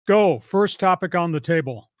Go. First topic on the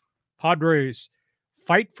table. Padres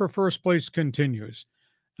fight for first place continues.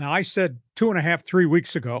 Now, I said 2.5, 3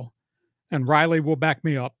 weeks ago, and Riley will back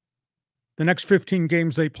me up. The next 15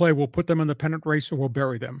 games they play will put them in the pennant race or we'll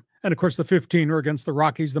bury them. And of course, the 15 are against the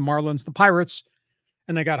Rockies, the Marlins, the Pirates,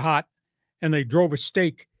 and they got hot and they drove a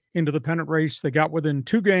stake into the pennant race. They got within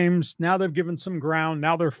 2 games. Now they've given some ground.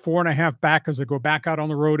 Now they're 4.5 back as they go back out on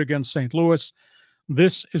the road against St. Louis.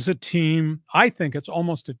 This is a team, I think it's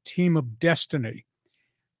almost a team of destiny.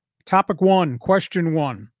 Topic 1, question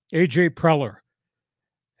 1, A.J. Preller.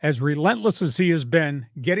 As relentless as he has been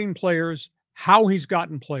getting players, how he's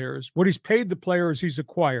gotten players, what he's paid the players he's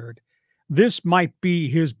acquired, this might be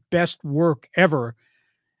his best work ever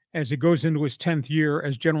as he goes into his 10th year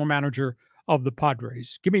as general manager of the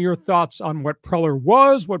Padres. Give me your thoughts on what Preller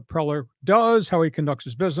was, what Preller does, how he conducts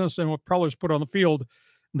his business, and what Preller's put on the field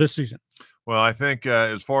this season. Well, I think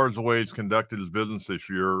as far as the way he's conducted his business this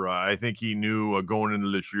year, I think he knew going into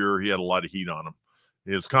this year he had a lot of heat on him.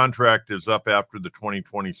 His contract is up after the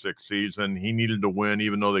 2026 season. He needed to win,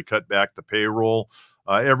 even though they cut back the payroll.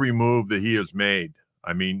 Every move that he has made,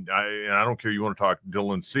 I mean, I don't care. You want to talk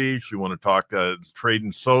Dylan Cease, you want to talk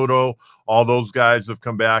trading Soto. All those guys have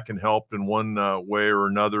come back and helped in one way or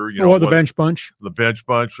another. The bench bunch. The bench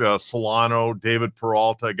bunch, Solano, David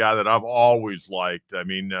Peralta, a guy that I've always liked. I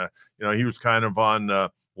mean, he was kind of on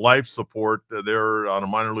life support there on a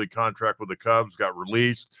minor league contract with the Cubs, got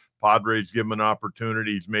released. Padres give him an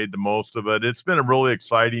opportunity. He's made the most of it. It's been a really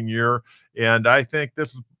exciting year, and I think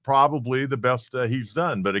this is probably the best he's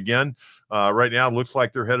done. But again, right now it looks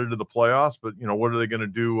like they're headed to the playoffs. But, what are they going to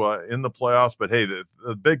do in the playoffs? But, hey,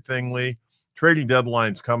 the big thing, Lee, trading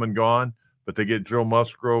deadline's come and gone, but they get Joe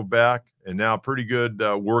Musgrove back, and now pretty good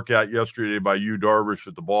workout yesterday by Yu Darvish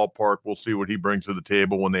at the ballpark. We'll see what he brings to the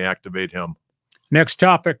table when they activate him. Next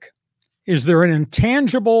topic. Is there an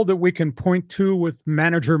intangible that we can point to with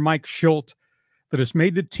manager Mike Shildt that has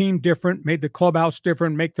made the team different, made the clubhouse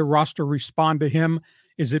different, make the roster respond to him?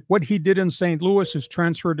 Is it what he did in St. Louis, his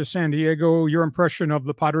transfer to San Diego? Your impression of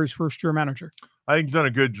the Padres' first-year manager? I think he's done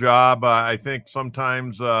a good job. I think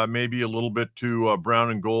sometimes maybe a little bit too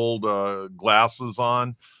brown and gold glasses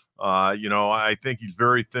on. I think he's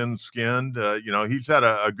very thin-skinned. He's had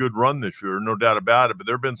a good run this year, no doubt about it. But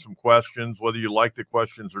there have been some questions, whether you like the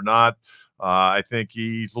questions or not. I think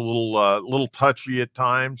he's a little touchy at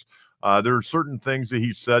times. There are certain things that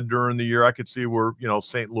he said during the year I could see where,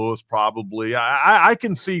 St. Louis probably. I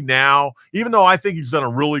can see now, even though I think he's done a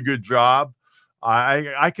really good job,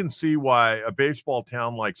 I can see why a baseball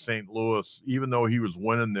town like St. Louis, even though he was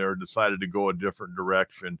winning there, decided to go a different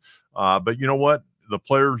direction. But you know what? The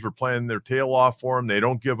players are playing their tail off for him. They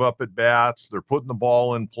don't give up at bats. They're putting the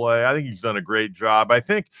ball in play. I think he's done a great job. I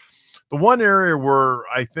think the one area where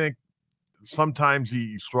I think sometimes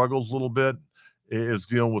he struggles a little bit is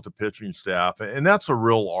dealing with the pitching staff, and that's a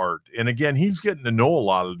real art. And again, he's getting to know a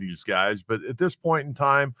lot of these guys, but at this point in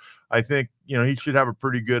time, I think, he should have a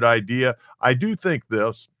pretty good idea. I do think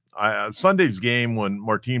this. Sunday's game when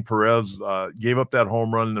Martin Perez gave up that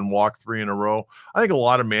home run and then walked 3 in a row, I think a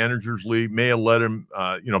lot of managers, Lee, may have let him,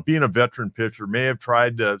 being a veteran pitcher, may have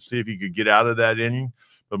tried to see if he could get out of that inning.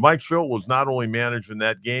 But Mike Shildt was not only managing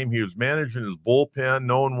that game, he was managing his bullpen,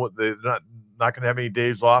 knowing what they're not going to have any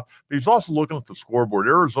days off, but he's also looking at the scoreboard.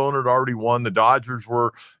 Arizona had already won. The Dodgers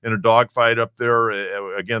were in a dogfight up there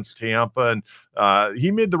against Tampa, and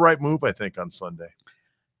he made the right move, I think, on Sunday.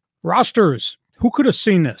 Rosters. Who could have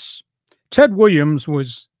seen this? Ted Williams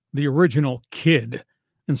was the original kid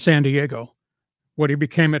in San Diego, what he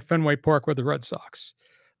became at Fenway Park with the Red Sox.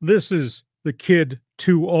 This is the kid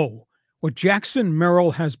 2-0. What Jackson Merrill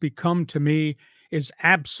has become to me is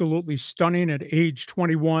absolutely stunning at age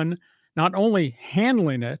 21, not only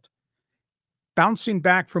handling it, bouncing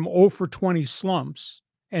back from 0 for 20 slumps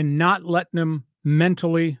and not letting him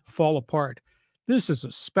mentally fall apart. This is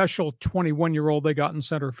a special 21-year-old they got in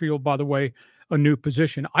center field, by the way, a new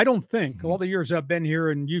position. I don't think, all the years I've been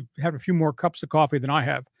here, and you've had a few more cups of coffee than I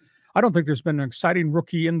have, I don't think there's been an exciting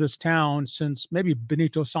rookie in this town since maybe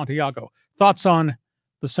Benito Santiago. Thoughts on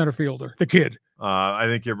the center fielder, the kid? I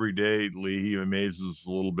think every day, Lee, he amazes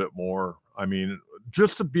a little bit more. I mean,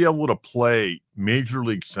 just to be able to play Major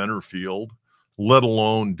League center field, let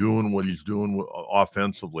alone doing what he's doing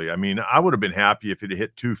offensively. I mean, I would have been happy if he'd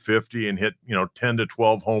hit 250 and hit, 10 to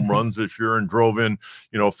 12 home runs this year and drove in,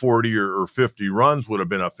 40 or 50 runs would have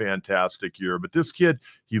been a fantastic year. But this kid,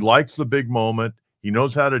 he likes the big moment. He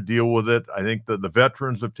knows how to deal with it. I think that the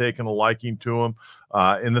veterans have taken a liking to him.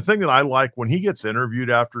 And the thing that I like when he gets interviewed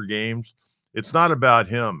after games, it's not about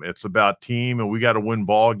him. It's about team, and we got to win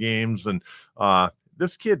ball games. And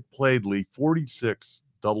this kid played, Lee, 46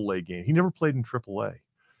 Double-A game. He never played in Triple-A.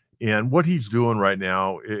 And what he's doing right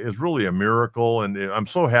now is really a miracle. And I'm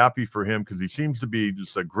so happy for him because he seems to be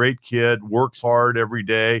just a great kid, works hard every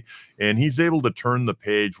day, and he's able to turn the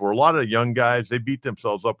page where a lot of young guys, they beat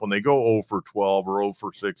themselves up when they go 0 for 12 or 0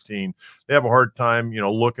 for 16. They have a hard time,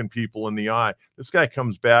 looking people in the eye. This guy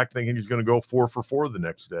comes back thinking he's going to go 4 for 4 the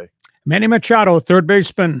next day. Manny Machado, third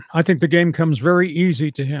baseman. I think the game comes very easy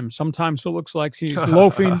to him. Sometimes it looks like he's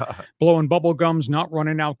loafing, blowing bubble gums, not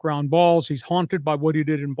running out ground balls. He's haunted by what he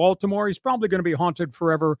did in Baltimore. He's probably going to be haunted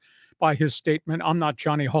forever by his statement, "I'm not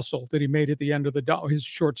Johnny Hustle," that he made at the end of his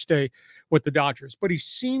short stay with the Dodgers. But he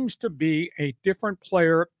seems to be a different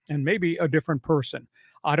player and maybe a different person.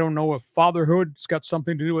 I don't know if fatherhood's got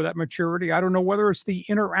something to do with that maturity. I don't know whether it's the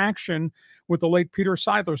interaction with the late Peter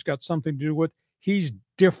Seidler's got something to do with. He's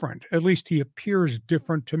different. At least he appears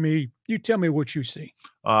different to me. You tell me what you see.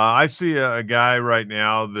 I see a guy right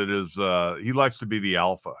now that is, he likes to be the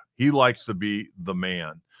alpha. He likes to be the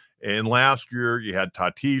man. And last year, you had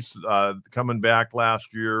Tatis coming back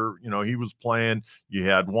last year. He was playing. You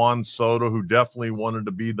had Juan Soto, who definitely wanted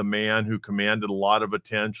to be the man, who commanded a lot of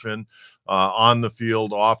attention on the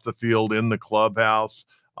field, off the field, in the clubhouse.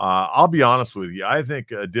 I'll be honest with you. I think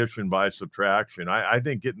addition by subtraction. I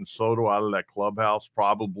think getting Soto out of that clubhouse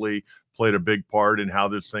probably played a big part in how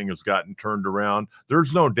this thing has gotten turned around.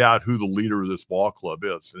 There's no doubt who the leader of this ball club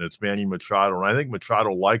is, and it's Manny Machado. And I think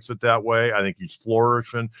Machado likes it that way. I think he's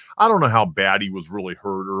flourishing. I don't know how bad he was really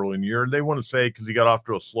hurt early in the year. They want to say because he got off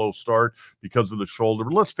to a slow start because of the shoulder.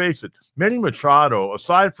 But let's face it, Manny Machado,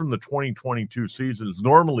 aside from the 2022 season, has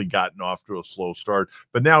normally gotten off to a slow start,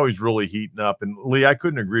 but now he's really heating up. And Lee, I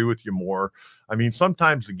couldn't agree with you more. I mean,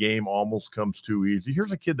 sometimes the game almost comes too easy.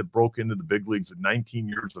 Here's a kid that broke into the big leagues at 19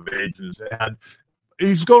 years of age and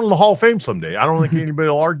he's going to the Hall of Fame someday. I don't think anybody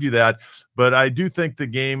will argue that, but I do think the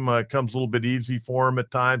game comes a little bit easy for him at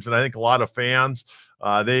times. And I think a lot of fans,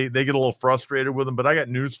 they get a little frustrated with him, but I got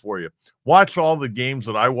news for you. Watch all the games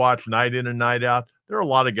that I watch night in and night out. There are a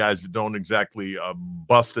lot of guys that don't exactly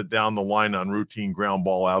bust it down the line on routine ground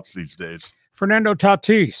ball outs these days. Fernando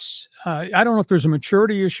Tatis, I don't know if there's a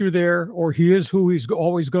maturity issue there or he is who he's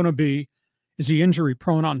always going to be. Is he injury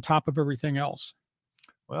prone on top of everything else?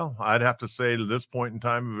 Well, I'd have to say to this point in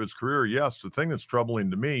time of his career, yes. The thing that's troubling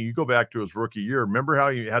to me, you go back to his rookie year. Remember how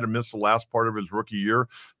he had to miss the last part of his rookie year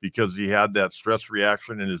because he had that stress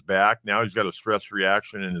reaction in his back? Now he's got a stress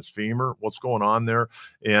reaction in his femur. What's going on there?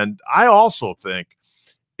 And I also think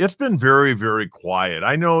it's been very, very quiet.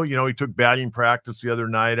 I know, he took batting practice the other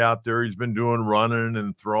night out there. He's been doing running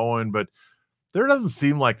and throwing, but there doesn't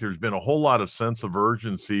seem like there's been a whole lot of sense of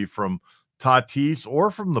urgency from Tatis or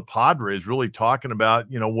from the Padres really talking about,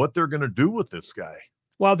 what they're going to do with this guy.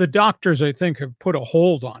 Well, the doctors, I think, have put a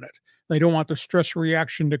hold on it. They don't want the stress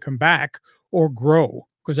reaction to come back or grow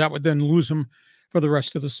because that would then lose him for the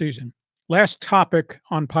rest of the season. Last topic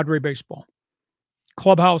on Padre baseball.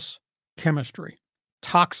 Clubhouse chemistry.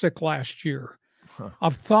 Toxic last year.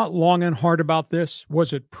 I've thought long and hard about this.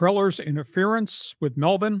 Was it Preller's interference with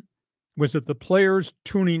Melvin? Was it the players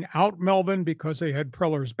tuning out Melvin because they had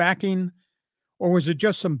Preller's backing? Or was it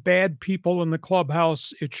just some bad people in the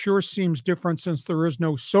clubhouse? It sure seems different since there is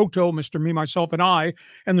no Soto, Mr. Me, Myself, and I,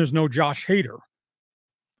 and there's no Josh Hader.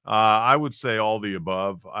 I would say all the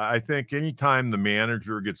above. I think anytime the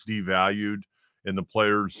manager gets devalued and the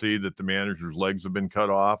players see that the manager's legs have been cut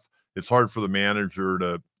off, it's hard for the manager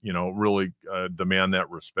to, really demand that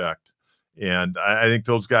respect. And I think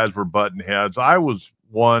those guys were button heads. I was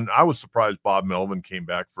surprised Bob Melvin came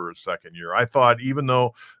back for his second year. I thought even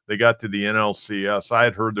though they got to the NLCS, I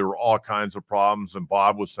had heard there were all kinds of problems and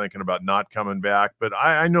Bob was thinking about not coming back. But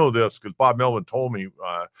I know this because Bob Melvin told me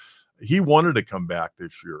he wanted to come back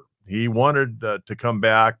this year. He wanted to come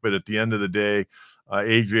back, but at the end of the day,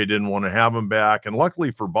 AJ didn't want to have him back. And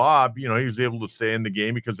luckily for Bob, he was able to stay in the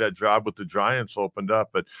game because that job with the Giants opened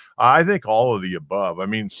up. But I think all of the above. I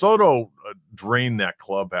mean, Soto drained that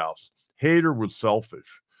clubhouse. Hader was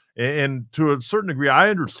selfish. And to a certain degree, I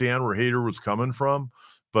understand where Hader was coming from,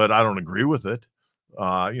 but I don't agree with it.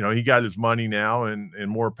 He got his money now and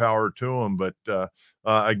more power to him. But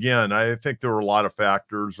again, I think there were a lot of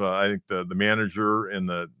factors. I think the manager and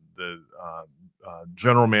the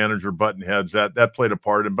general manager button heads that played a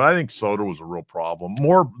part in, but I think Soto was a real problem,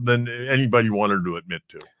 more than anybody wanted to admit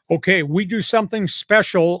to. Okay, we do something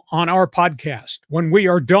special on our podcast. When we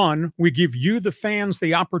are done, we give you, the fans,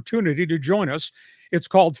 the opportunity to join us. It's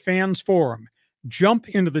called Fans Forum. Jump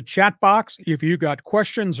into the chat box if you got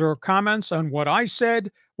questions or comments on what I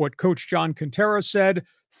said, what Coach John Kentera said.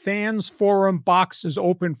 Fans Forum box is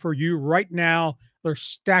open for you right now. They're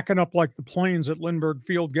stacking up like the planes at Lindbergh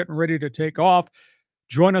Field, getting ready to take off.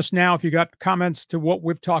 Join us now if you got comments to what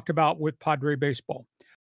we've talked about with Padre baseball.